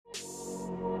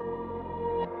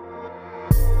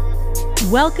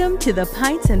Welcome to the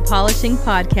Pints and Polishing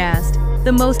Podcast,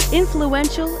 the most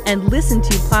influential and listened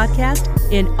to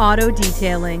podcast in auto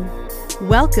detailing.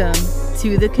 Welcome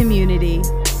to the community.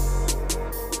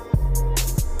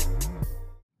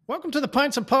 Welcome to the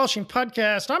Pints and Polishing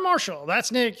Podcast. I'm Marshall.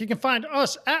 That's Nick. You can find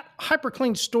us at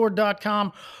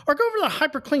hypercleanstore.com or go over to the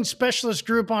HyperClean Specialist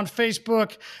group on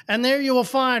Facebook, and there you will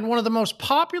find one of the most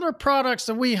popular products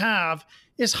that we have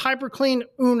is HyperClean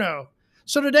Uno.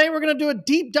 So today we're going to do a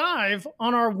deep dive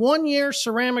on our 1-year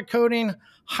ceramic coating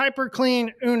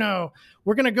HyperClean Uno.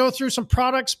 We're going to go through some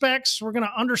product specs. We're going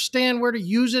to understand where to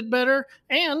use it better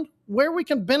and where we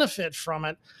can benefit from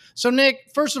it. So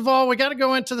Nick, first of all, we got to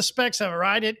go into the specs of it,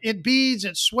 right? It beads,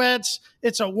 it sweats.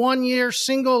 It's a 1-year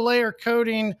single layer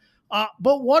coating.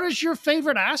 But what is your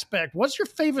favorite aspect? What's your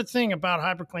favorite thing about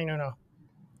HyperClean Uno?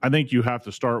 I think you have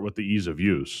to start with the ease of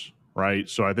use, right?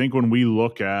 So I think when we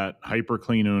look at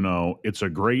HyperClean Uno, it's a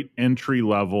great entry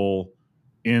level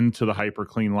into the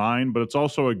HyperClean line, but it's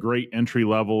also a great entry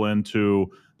level into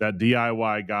that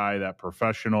DIY guy, that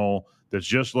professional that's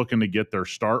just looking to get their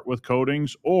start with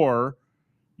coatings, or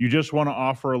you just want to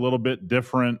offer a little bit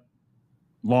different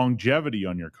longevity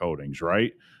on your coatings,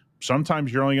 right?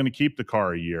 Sometimes you're only going to keep the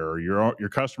car a year, or your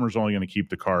customer's only going to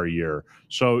keep the car a year.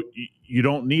 So you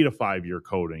don't need a 5-year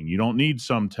coating. You don't need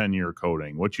some 10-year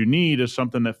coating. What you need is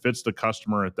something that fits the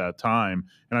customer at that time.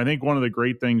 And I think one of the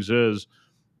great things is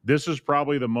this is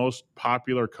probably the most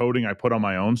popular coating I put on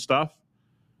my own stuff.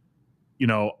 You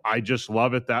know, I just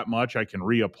love it that much. I can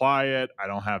reapply it. I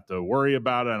don't have to worry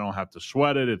about it. I don't have to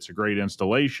sweat it. It's a great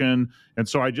installation. And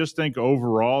so I just think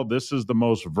overall, this is the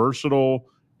most versatile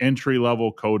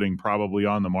entry-level coating probably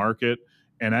on the market.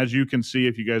 And as you can see,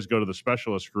 if you guys go to the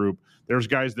specialist group, there's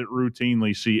guys that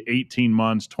routinely see 18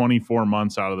 months, 24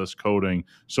 months out of this coating.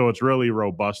 So it's really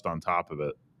robust on top of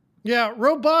it. Yeah,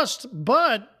 robust,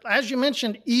 but as you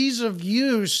mentioned, ease of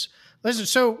use. Listen,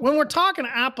 so when we're talking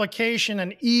application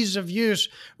and ease of use,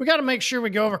 we got to make sure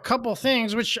we go over a couple of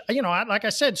things, which, you know, like I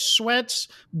said, sweats,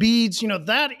 beads, you know,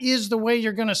 that is the way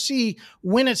you're going to see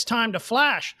when it's time to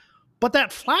flash. But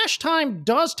that flash time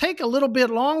does take a little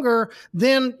bit longer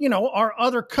than, you know, our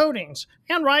other coatings,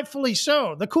 and rightfully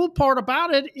so. The cool part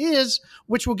about it is,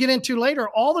 which we'll get into later,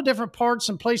 all the different parts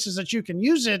and places that you can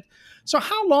use it. So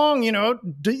how long, you know,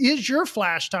 is your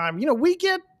flash time? You know, we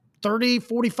get 30,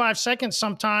 45 seconds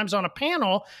sometimes on a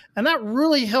panel, and that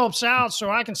really helps out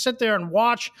so I can sit there and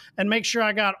watch and make sure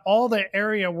I got all the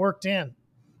area worked in.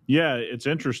 Yeah, it's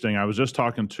interesting. I was just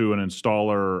talking to an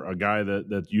installer, a guy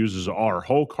that uses our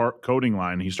whole coating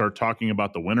line. He started talking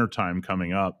about the wintertime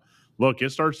coming up. Look,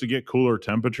 it starts to get cooler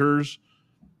temperatures.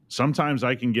 Sometimes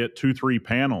I can get 2-3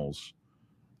 panels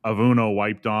of Uno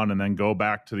wiped on and then go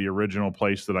back to the original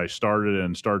place that I started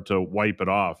and start to wipe it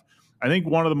off. I think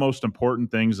one of the most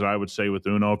important things that I would say with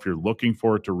Uno, if you're looking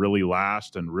for it to really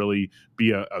last and really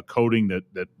be a coating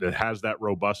that has that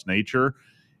robust nature,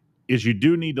 is you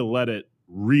do need to let it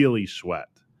really sweat.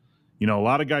 You know, a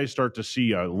lot of guys start to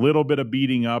see a little bit of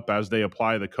beating up as they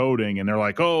apply the coating, and they're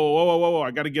like, oh, whoa, whoa, whoa,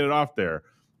 I got to get it off there.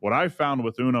 What I found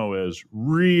with Uno is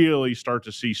really start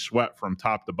to see sweat from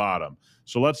top to bottom.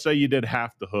 So let's say you did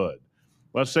half the hood.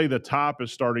 Let's say the top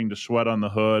is starting to sweat on the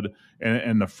hood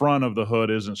and the front of the hood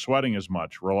isn't sweating as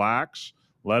much. Relax,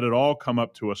 let it all come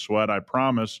up to a sweat. I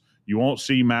promise you won't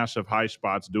see massive high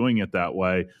spots doing it that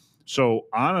way. So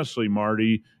honestly,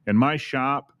 Marty, in my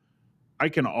shop, I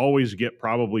can always get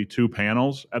probably 2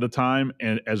 panels at a time.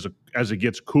 And as it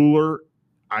gets cooler,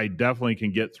 I definitely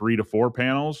can get 3 to 4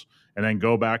 panels and then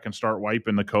go back and start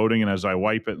wiping the coating. And as I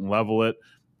wipe it and level it,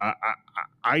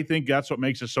 I think that's what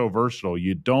makes it so versatile.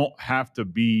 You don't have to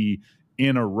be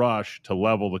in a rush to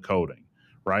level the coating,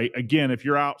 right? Again, if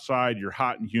you're outside, you're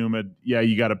hot and humid, yeah,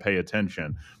 you got to pay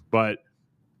attention. But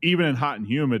even in hot and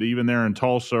humid, even there in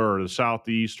Tulsa or the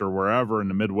Southeast or wherever in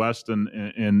the Midwest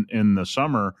in the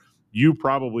summer, you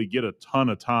probably get a ton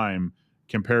of time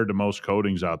compared to most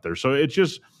coatings out there. So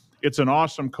it's an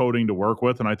awesome coating to work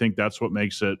with, and I think that's what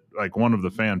makes it like one of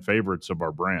the fan favorites of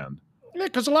our brand. Yeah,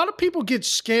 because a lot of people get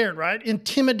scared, right?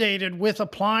 Intimidated with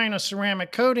applying a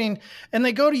ceramic coating, and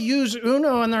they go to use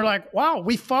Uno, and they're like, wow,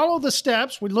 we follow the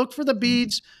steps. We look for the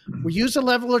beads. We use a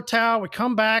leveler towel. We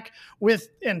come back with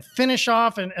and finish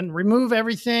off and remove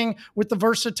everything with the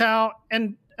Versatile.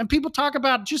 And people talk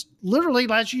about just literally,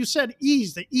 as you said,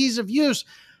 the ease of use.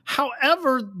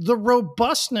 However, the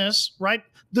robustness, right,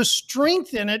 the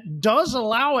strength in it does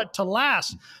allow it to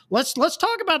last. Let's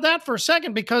talk about that for a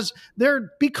second, because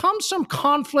there becomes some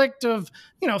conflict of,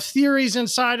 you know, theories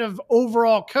inside of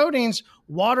overall coatings,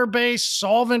 water-based,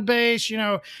 solvent-based. You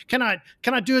know, can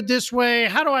I do it this way?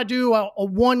 How do I do a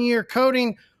 1-year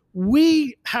coating?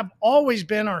 we have always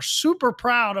been, are super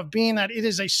proud of being that it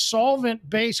is a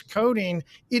solvent-based coating.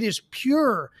 It is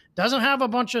pure, doesn't have a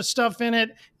bunch of stuff in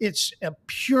it. It's a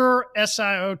pure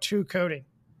SiO2 coating.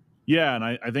 Yeah, and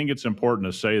I think it's important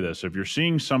to say this. If you're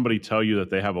seeing somebody tell you that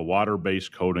they have a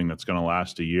water-based coating that's going to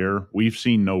last a year, we've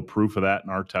seen no proof of that in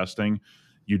our testing.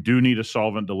 You do need a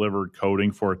solvent-delivered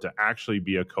coating for it to actually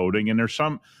be a coating. And there's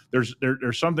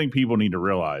something people need to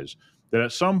realize, that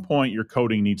at some point your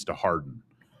coating needs to harden.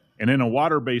 And in a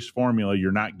water-based formula,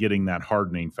 you're not getting that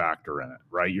hardening factor in it,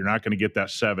 right? You're not going to get that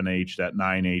 7H, that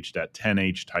 9H, that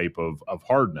 10H type of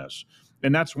hardness.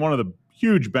 And that's one of the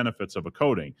huge benefits of a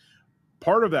coating.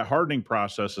 Part of that hardening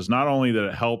process is not only that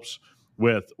it helps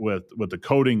with the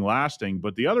coating lasting,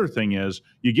 but the other thing is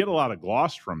you get a lot of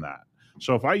gloss from that.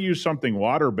 So if I use something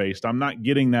water-based, I'm not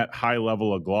getting that high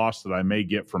level of gloss that I may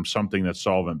get from something that's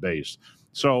solvent-based.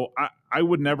 So I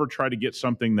would never try to get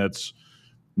something that's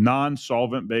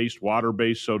non-solvent-based,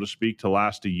 water-based, so to speak, to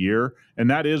last a year.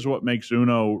 And that is what makes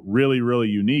Uno really, really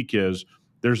unique, is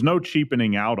there's no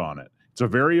cheapening out on it. It's a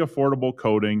very affordable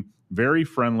coating, very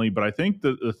friendly, but I think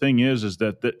the thing is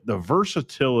that the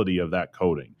versatility of that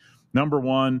coating. Number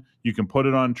one, you can put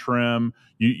it on trim.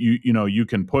 You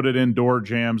can put it in door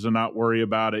jams and not worry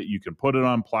about it. You can put it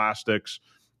on plastics.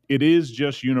 It is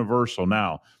just universal.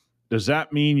 Now, does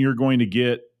that mean you're going to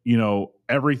get,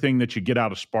 everything that you get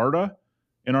out of Sparta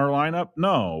in our lineup?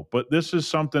 No, but this is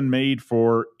something made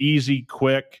for easy,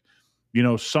 quick,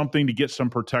 something to get some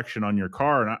protection on your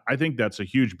car. And I think that's a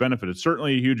huge benefit. It's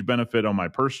certainly a huge benefit on my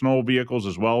personal vehicles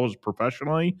as well as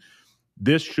professionally.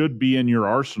 This should be in your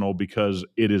arsenal because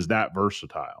it is that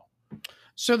versatile.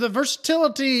 So the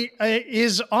versatility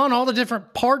is on all the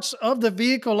different parts of the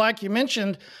vehicle, like you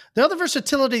mentioned. The other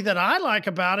versatility that I like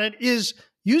about it is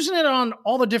using it on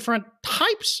all the different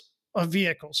types of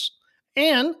vehicles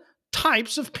and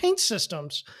types of paint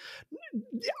systems.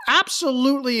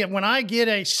 Absolutely, when I get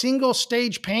a single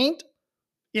stage paint,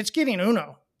 it's getting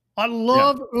Uno. I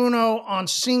love Uno on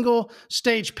single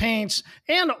stage paints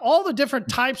and all the different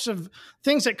types of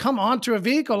things that come onto a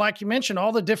vehicle. Like you mentioned,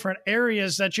 all the different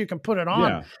areas that you can put it on.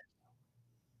 Yeah.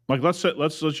 Like let's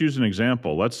use an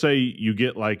example. Let's say you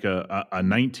get like a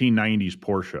 1990s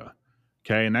Porsche,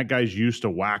 okay, and that guy's used to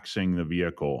waxing the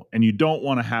vehicle, and you don't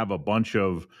want to have a bunch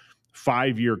of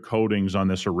 5-year coatings on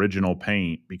this original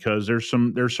paint because there's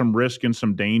some risk and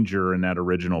some danger in that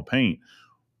original paint.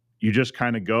 You just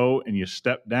kind of go and you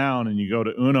step down and you go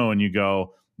to Uno and you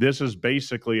go, this is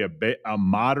basically a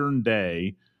modern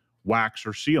day wax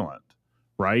or sealant,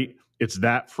 right? It's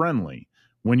that friendly.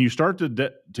 When you start to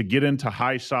get into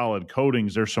high solid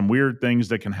coatings, there's some weird things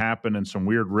that can happen and some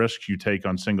weird risks you take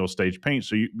on single stage paint.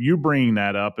 So you bringing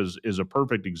that up is a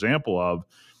perfect example of,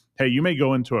 hey, you may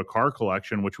go into a car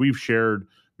collection, which we've shared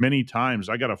many times.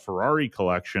 I got a Ferrari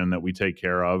collection that we take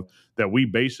care of that we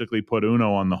basically put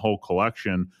Uno on the whole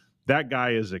collection. That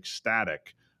guy is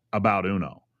ecstatic about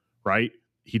Uno, right?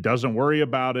 He doesn't worry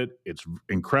about it. It's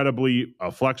incredibly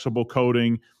flexible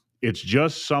coating. It's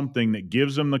just something that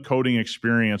gives him the coating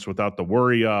experience without the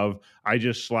worry of, I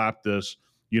just slapped this,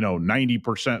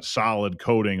 90% solid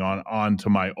coating onto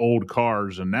my old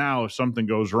cars. And now if something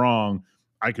goes wrong,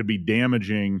 I could be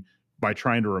damaging by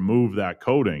trying to remove that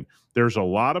coating. There's a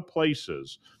lot of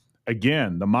places,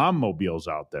 again, the mom mobiles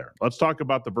out there. Let's talk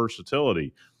about the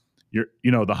versatility.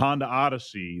 The Honda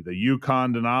Odyssey, the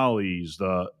Yukon Denali's,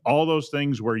 all those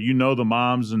things where the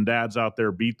moms and dads out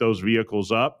there beat those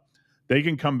vehicles up. They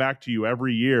can come back to you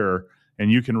every year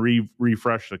and you can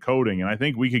refresh the coating. And I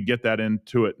think we could get that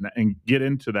into it and get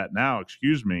into that now,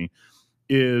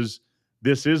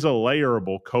 this is a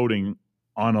layerable coating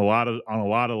on a lot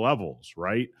of levels,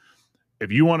 right?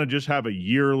 If you want to just have a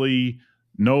yearly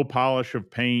no polish of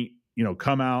paint,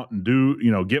 come out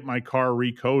and get my car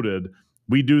recoated.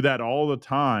 We do that all the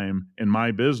time in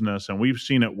my business, and we've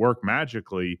seen it work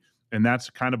magically, and that's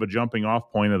kind of a jumping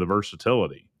off point of the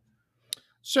versatility.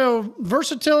 So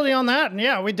versatility on that. And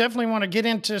yeah, we definitely want to get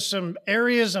into some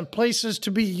areas and places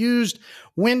to be used,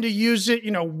 when to use it,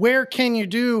 where can you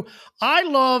do. I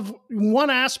love one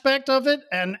aspect of it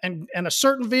and a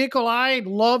certain vehicle I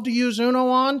love to use Uno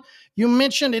on. You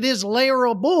mentioned it is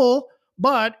layerable,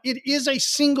 but it is a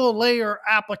single layer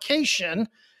application.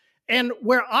 And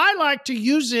where I like to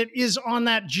use it is on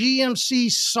that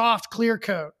GMC soft clear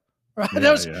coat. Right?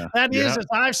 That is, as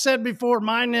I've said before,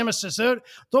 my nemesis.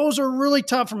 Those are really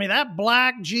tough for me. That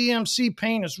black GMC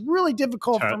paint is really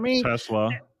difficult for me.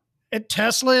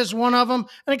 Tesla is one of them.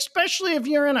 And especially if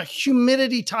you're in a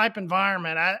humidity type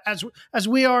environment, as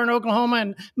we are in Oklahoma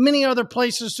and many other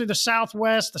places through the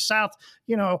Southwest, the South,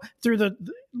 through the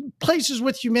places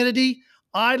with humidity.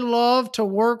 I love to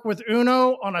work with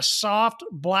Uno on a soft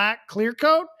black clear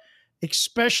coat,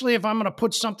 especially if I'm going to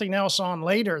put something else on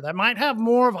later that might have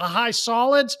more of a high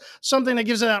solids, something that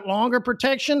gives it that longer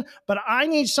protection. But I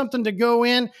need something to go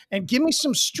in and give me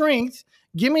some strength,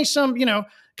 give me some,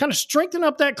 kind of strengthen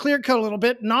up that clear coat a little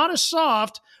bit, not as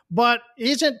soft, but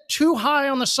isn't too high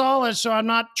on the solids. So I'm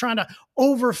not trying to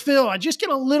overfill. I just get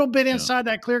a little bit inside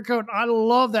that clear coat. I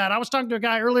love that. I was talking to a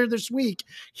guy earlier this week.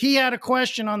 He had a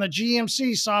question on the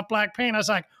GMC soft black paint. I was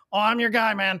like, oh, I'm your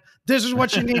guy, man. This is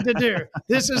what you need to do.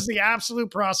 This is the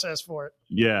absolute process for it.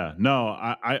 Yeah, no,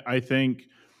 I think,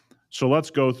 so let's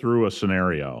go through a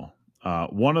scenario.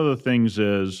 One of the things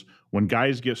is when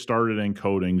guys get started in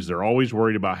coatings, they're always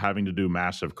worried about having to do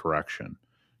massive correction.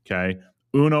 Okay.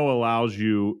 Uno allows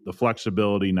you the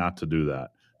flexibility not to do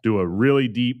that. Do a really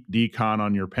deep decon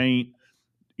on your paint,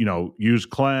 use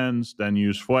cleanse, then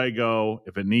use Fuego.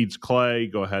 If it needs clay,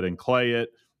 go ahead and clay it,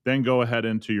 then go ahead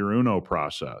into your Uno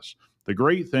process. The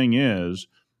great thing is,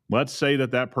 let's say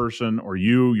that person or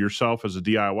you yourself as a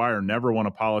DIYer never want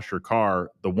to polish your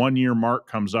car. The 1 year mark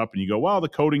comes up and you go, well, the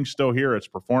coating's still here. It's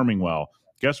performing well.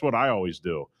 Guess what I always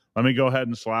do? Let me go ahead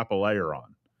and slap a layer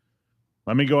on.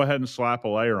 I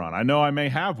know I may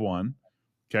have one.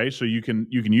 Okay. So you can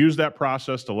use that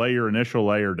process to lay your initial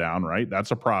layer down, right?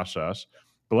 That's a process.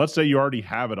 But let's say you already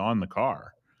have it on the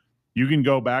car. You can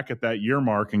go back at that year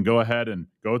mark and go ahead and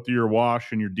go through your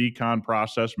wash and your decon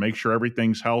process, make sure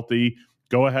everything's healthy.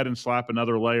 Go ahead and slap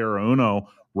another layer of Uno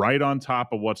right on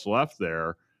top of what's left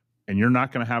there, and you're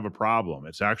not going to have a problem.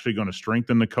 It's actually going to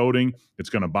strengthen the coating. It's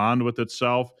going to bond with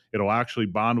itself. It'll actually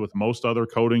bond with most other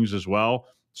coatings as well.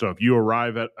 So if you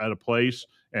arrive at a place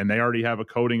and they already have a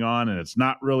coating on and it's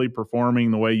not really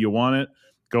performing the way you want it,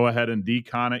 go ahead and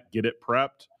decon it, get it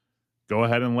prepped, go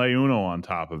ahead and lay Uno on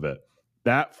top of it.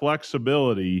 That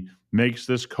flexibility makes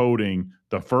this coating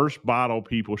the first bottle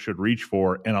people should reach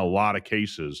for in a lot of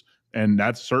cases. And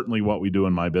that's certainly what we do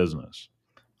in my business.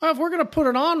 Well, if we're going to put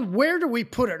it on, where do we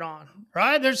put it on?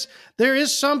 Right? There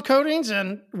is some coatings,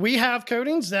 and we have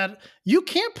coatings that you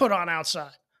can't put on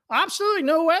outside. Absolutely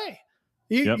no way.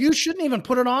 You shouldn't even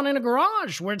put it on in a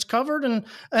garage where it's covered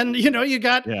and you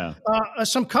got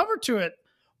some cover to it.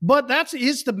 But that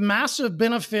is the massive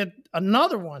benefit.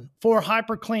 Another one for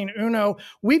hyperCLEAN Uno.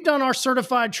 We've done our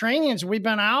certified trainings. We've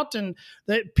been out and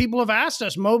people have asked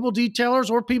us, mobile detailers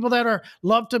or people that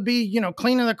love to be,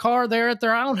 cleaning the car there at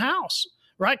their own house,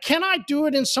 right? Can I do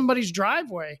it in somebody's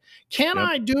driveway? Can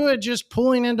I do it just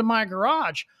pulling into my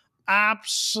garage?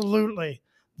 Absolutely.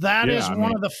 That is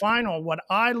one of the final. What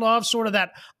I love, sort of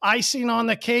that icing on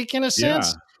the cake in a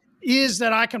sense, is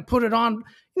that I can put it on.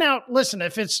 Now, listen,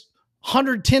 if it's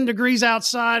 110 degrees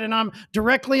outside and I'm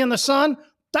directly in the sun,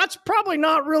 that's probably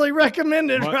not really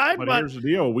recommended, right? But here's the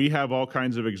deal. We have all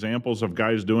kinds of examples of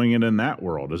guys doing it in that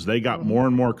world as they got more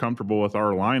and more comfortable with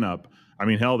our lineup. I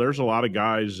mean, hell, there's a lot of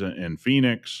guys in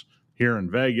Phoenix, here in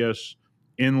Vegas,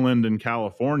 inland in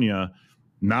California,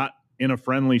 not in a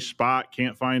friendly spot,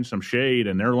 can't find some shade,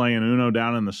 and they're laying Uno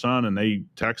down in the sun, and they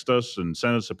text us and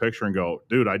send us a picture and go,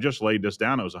 dude, I just laid this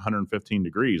down. It was 115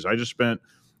 degrees. I just spent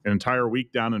an entire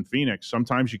week down in Phoenix.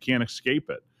 Sometimes you can't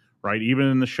escape it, right? Even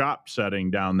in the shop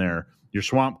setting down there, your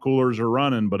swamp coolers are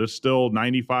running, but it's still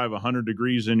 95, 100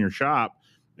 degrees in your shop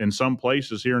in some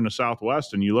places here in the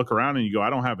Southwest. And you look around and you go,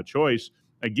 I don't have a choice.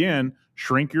 Again,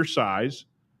 shrink your size,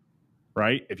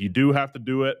 right? If you do have to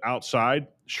do it outside,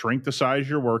 shrink the size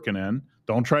you're working in.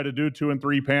 Don't try to do 2 and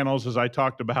 3 panels as I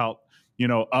talked about,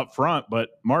 up front. But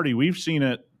Marty, we've seen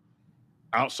it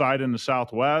outside in the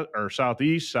Southwest or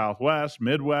Southeast, Southwest,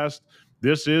 Midwest.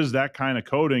 This is that kind of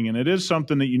coating. And it is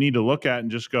something that you need to look at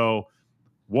and just go,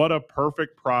 what a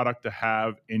perfect product to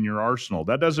have in your arsenal.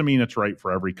 That doesn't mean it's right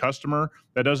for every customer.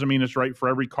 That doesn't mean it's right for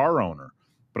every car owner.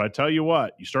 But I tell you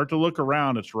what, you start to look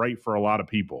around, it's right for a lot of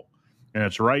people. And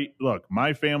it's right. Look,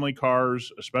 my family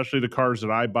cars, especially the cars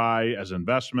that I buy as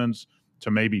investments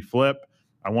to maybe flip,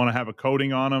 I want to have a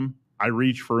coating on them. I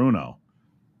reach for Uno,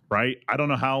 right? I don't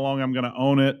know how long I'm going to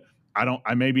own it.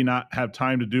 I maybe not have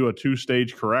time to do a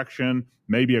 2-stage correction,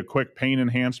 maybe a quick paint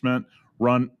enhancement,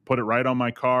 put it right on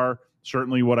my car.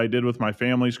 Certainly what I did with my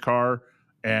family's car.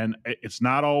 And it's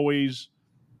not always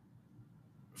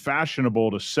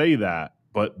fashionable to say that,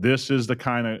 but this is the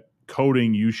kind of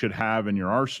coating you should have in your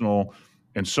arsenal.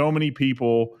 And so many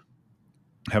people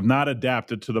have not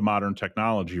adapted to the modern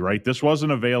technology, right? This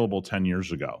wasn't available 10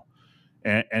 years ago.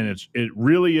 And it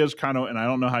really is kind of, and I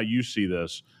don't know how you see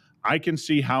this, I can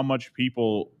see how much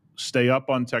people stay up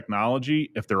on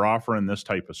technology if they're offering this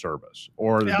type of service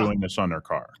or they're doing this on their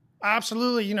car.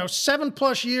 Absolutely.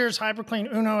 7+ years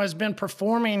hyperCLEAN Uno has been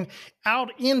performing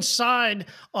out inside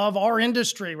of our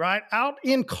industry, right? Out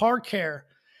in car care.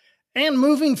 And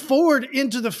moving forward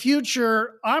into the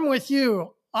future, I'm with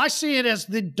you. I see it as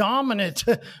the dominant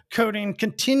coating,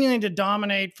 continuing to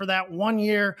dominate for that 1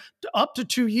 year to up to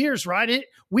 2 years, right?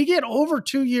 We get over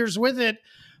 2 years with it.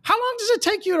 How long does it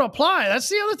take you to apply? That's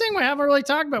the other thing we haven't really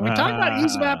talked about. We talked about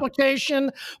ease of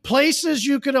application, places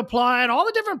you could apply it, all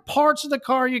the different parts of the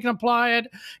car you can apply it,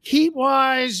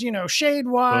 heat-wise,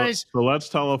 shade-wise. So let's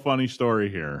tell a funny story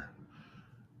here.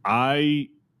 I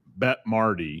bet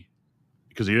Marty,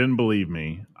 because he didn't believe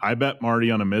me, I bet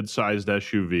Marty on a mid-sized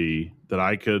SUV that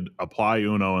I could apply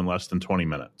Uno in less than 20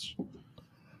 minutes.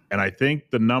 And I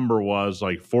think the number was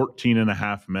like 14 and a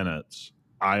half minutes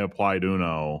I applied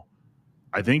Uno.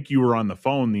 I think you were on the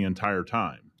phone the entire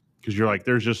time because you're like,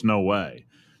 there's just no way.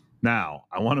 Now,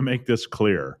 I want to make this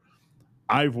clear.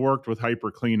 I've worked with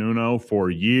hyperCLEAN Uno for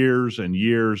years and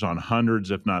years on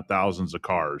hundreds, if not thousands of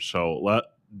cars. So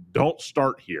don't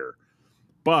start here.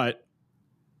 But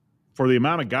for the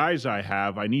amount of guys I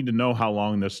have, I need to know how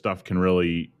long this stuff can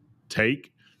really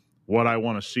take, what I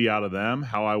want to see out of them,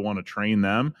 how I want to train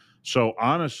them. So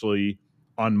honestly,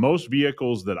 on most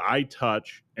vehicles that I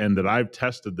touch and that I've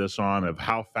tested this on of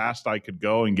how fast I could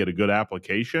go and get a good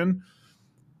application,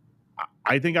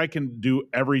 I think I can do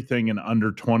everything in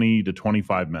under 20 to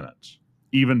 25 minutes,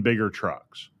 even bigger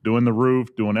trucks, doing the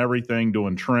roof, doing everything,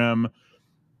 doing trim.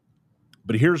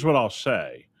 But here's what I'll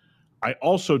say. I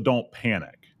also don't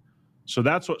panic. So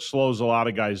that's what slows a lot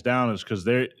of guys down, is because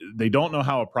they don't know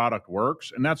how a product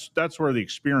works. And that's where the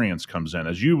experience comes in.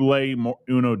 As you lay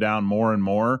Uno down more and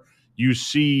more, you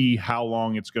see how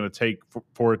long it's going to take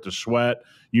for it to sweat.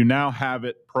 You now have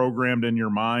it programmed in your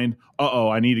mind.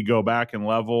 I need to go back and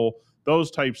level,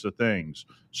 those types of things.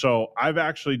 So I've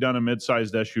actually done a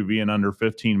mid-sized SUV in under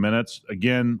 15 minutes.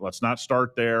 Again, let's not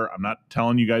start there. I'm not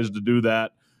telling you guys to do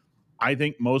that. I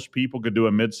think most people could do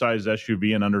a mid-sized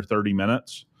SUV in under 30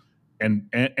 minutes. And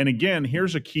again,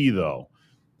 here's a key though.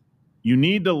 You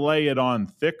need to lay it on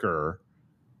thicker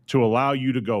to allow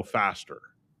you to go faster.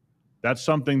 That's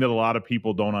something that a lot of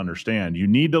people don't understand. You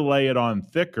need to lay it on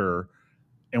thicker.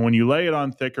 And when you lay it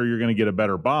on thicker, you're going to get a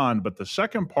better bond. But the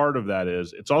second part of that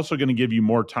is it's also going to give you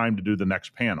more time to do the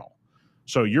next panel.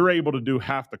 So you're able to do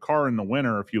half the car in the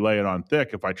winter if you lay it on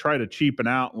thick. If I try to cheapen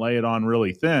out and lay it on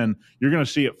really thin, you're going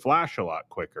to see it flash a lot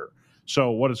quicker.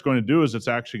 So what it's going to do is it's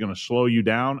actually going to slow you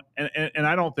down. And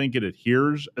I don't think it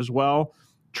adheres as well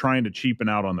trying to cheapen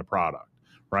out on the product,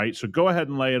 right? So go ahead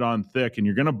and lay it on thick, and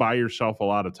you're going to buy yourself a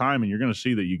lot of time, and you're going to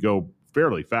see that you go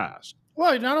fairly fast.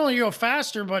 Well, not only you go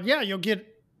faster, but yeah, you'll get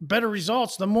better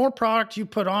results. The more product you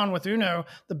put on with Uno,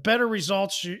 the better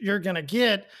results you're going to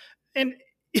get. And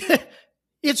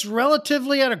it's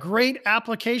relatively at a great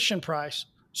application price.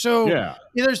 So yeah,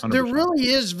 there really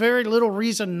is very little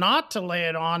reason not to lay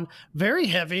it on very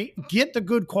heavy, get the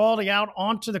good quality out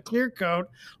onto the clear coat,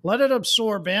 let it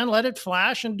absorb in, let it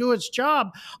flash and do its job.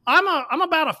 I'm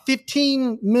about a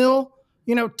 15 mil,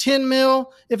 10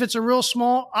 mil. If it's a real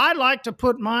small, I like to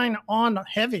put mine on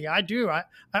heavy. I do. I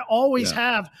always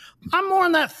have. I'm more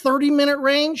in that 30-minute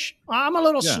range. I'm a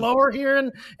little slower here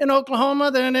in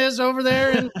Oklahoma than it is over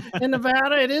there in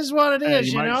Nevada. It is what it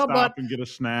is, you might stop and get a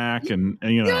snack and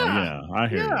I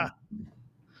hear you.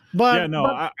 But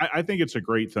I think it's a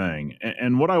great thing.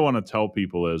 And what I want to tell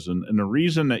people is, and the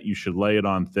reason that you should lay it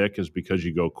on thick is because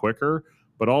you go quicker,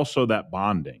 but also that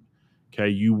bonding. Okay,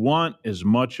 you want as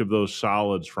much of those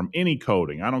solids from any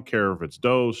coating. I don't care if it's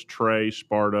Dose, Tray,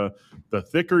 Sparta. The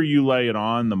thicker you lay it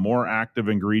on, the more active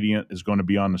ingredient is going to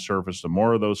be on the surface, the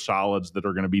more of those solids that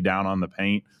are going to be down on the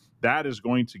paint. That is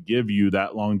going to give you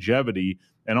that longevity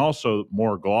and also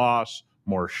more gloss,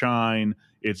 more shine.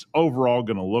 It's overall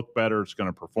going to look better. It's going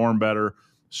to perform better.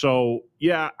 So,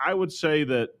 yeah, I would say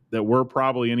that we're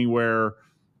probably anywhere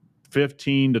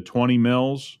 15 to 20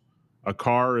 mils. A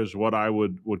car is what I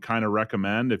would kind of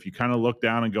recommend. If you kind of look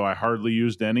down and go, I hardly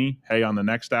used any, hey, on the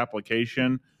next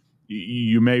application,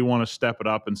 you may want to step it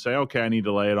up and say, okay, I need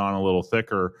to lay it on a little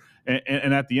thicker.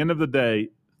 And at the end of the day,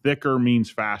 thicker means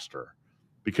faster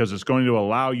because it's going to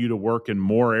allow you to work in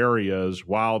more areas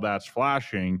while that's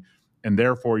flashing, and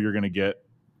therefore you're going to get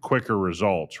quicker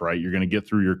results, right? You're going to get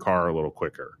through your car a little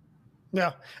quicker.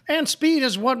 Yeah. And speed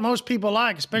is what most people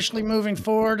like, especially moving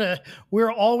forward. We're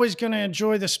always going to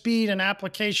enjoy the speed and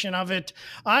application of it.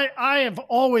 I have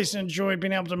always enjoyed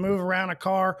being able to move around a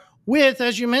car with,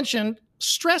 as you mentioned,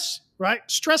 stress, right?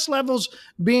 Stress levels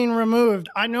being removed.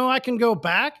 I know I can go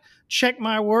back, check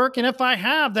my work. And if I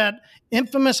have that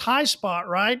infamous high spot,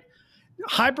 right?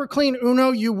 hyperCLEAN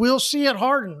Uno, you will see it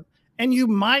harden. and you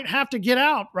might have to get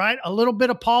out, right? A little bit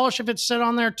of polish if it's set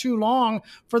on there too long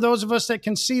for those of us that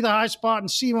can see the high spot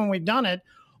and see when we've done it.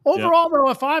 Overall, though,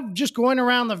 if I'm just going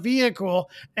around the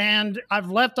vehicle and I've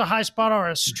left a high spot or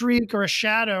a streak or a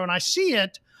shadow and I see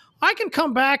it, I can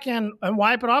come back and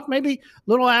wipe it off. Maybe a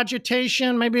little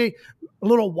agitation, maybe a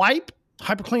little wipe,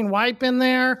 hyperCLEAN wipe in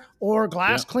there, or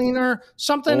glass cleaner,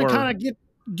 something to kind of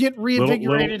get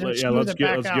reinvigorated and smooth it back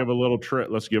out. Let's give a little trick.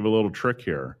 Let's give a little trick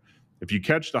here. If you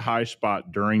catch the high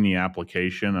spot during the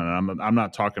application, and I'm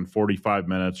not talking 45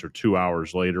 minutes or 2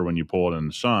 hours later when you pull it in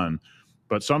the sun,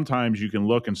 but sometimes you can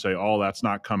look and say, oh, that's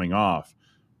not coming off.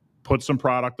 Put some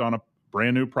product on, a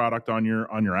brand new product on your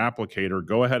applicator.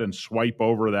 Go ahead and swipe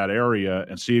over that area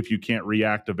and see if you can't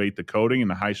reactivate the coating, and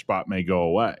the high spot may go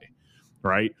away,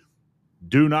 right?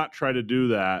 Do not try to do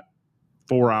that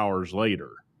 4 hours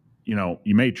later. You know,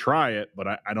 you may try it, but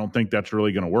I don't think that's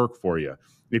really going to work for you.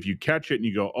 If you catch it and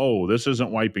you go, oh, this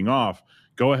isn't wiping off,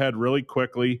 go ahead really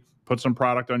quickly, put some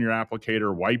product on your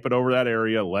applicator, wipe it over that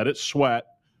area, let it sweat,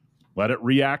 let it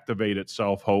reactivate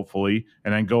itself, hopefully,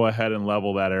 and then go ahead and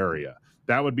level that area.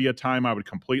 That would be a time I would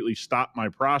completely stop my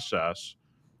process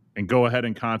and go ahead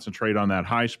and concentrate on that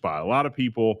high spot. A lot of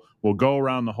people will go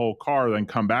around the whole car, then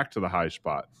come back to the high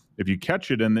spot. If you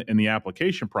catch it in the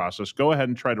application process, go ahead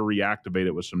and try to reactivate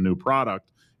it with some new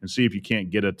product and see if you can't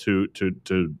get it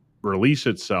to release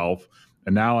itself.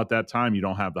 And now at that time, you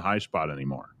don't have the high spot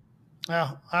anymore.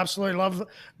 Yeah, absolutely. Love.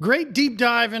 Great deep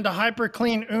dive into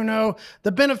hyperCLEAN Uno,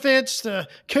 the benefits, the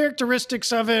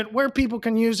characteristics of it, where people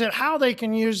can use it, how they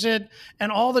can use it,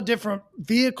 and all the different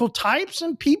vehicle types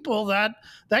and people that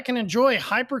can enjoy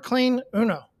hyperCLEAN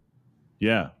Uno.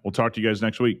 Yeah, we'll talk to you guys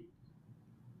next week.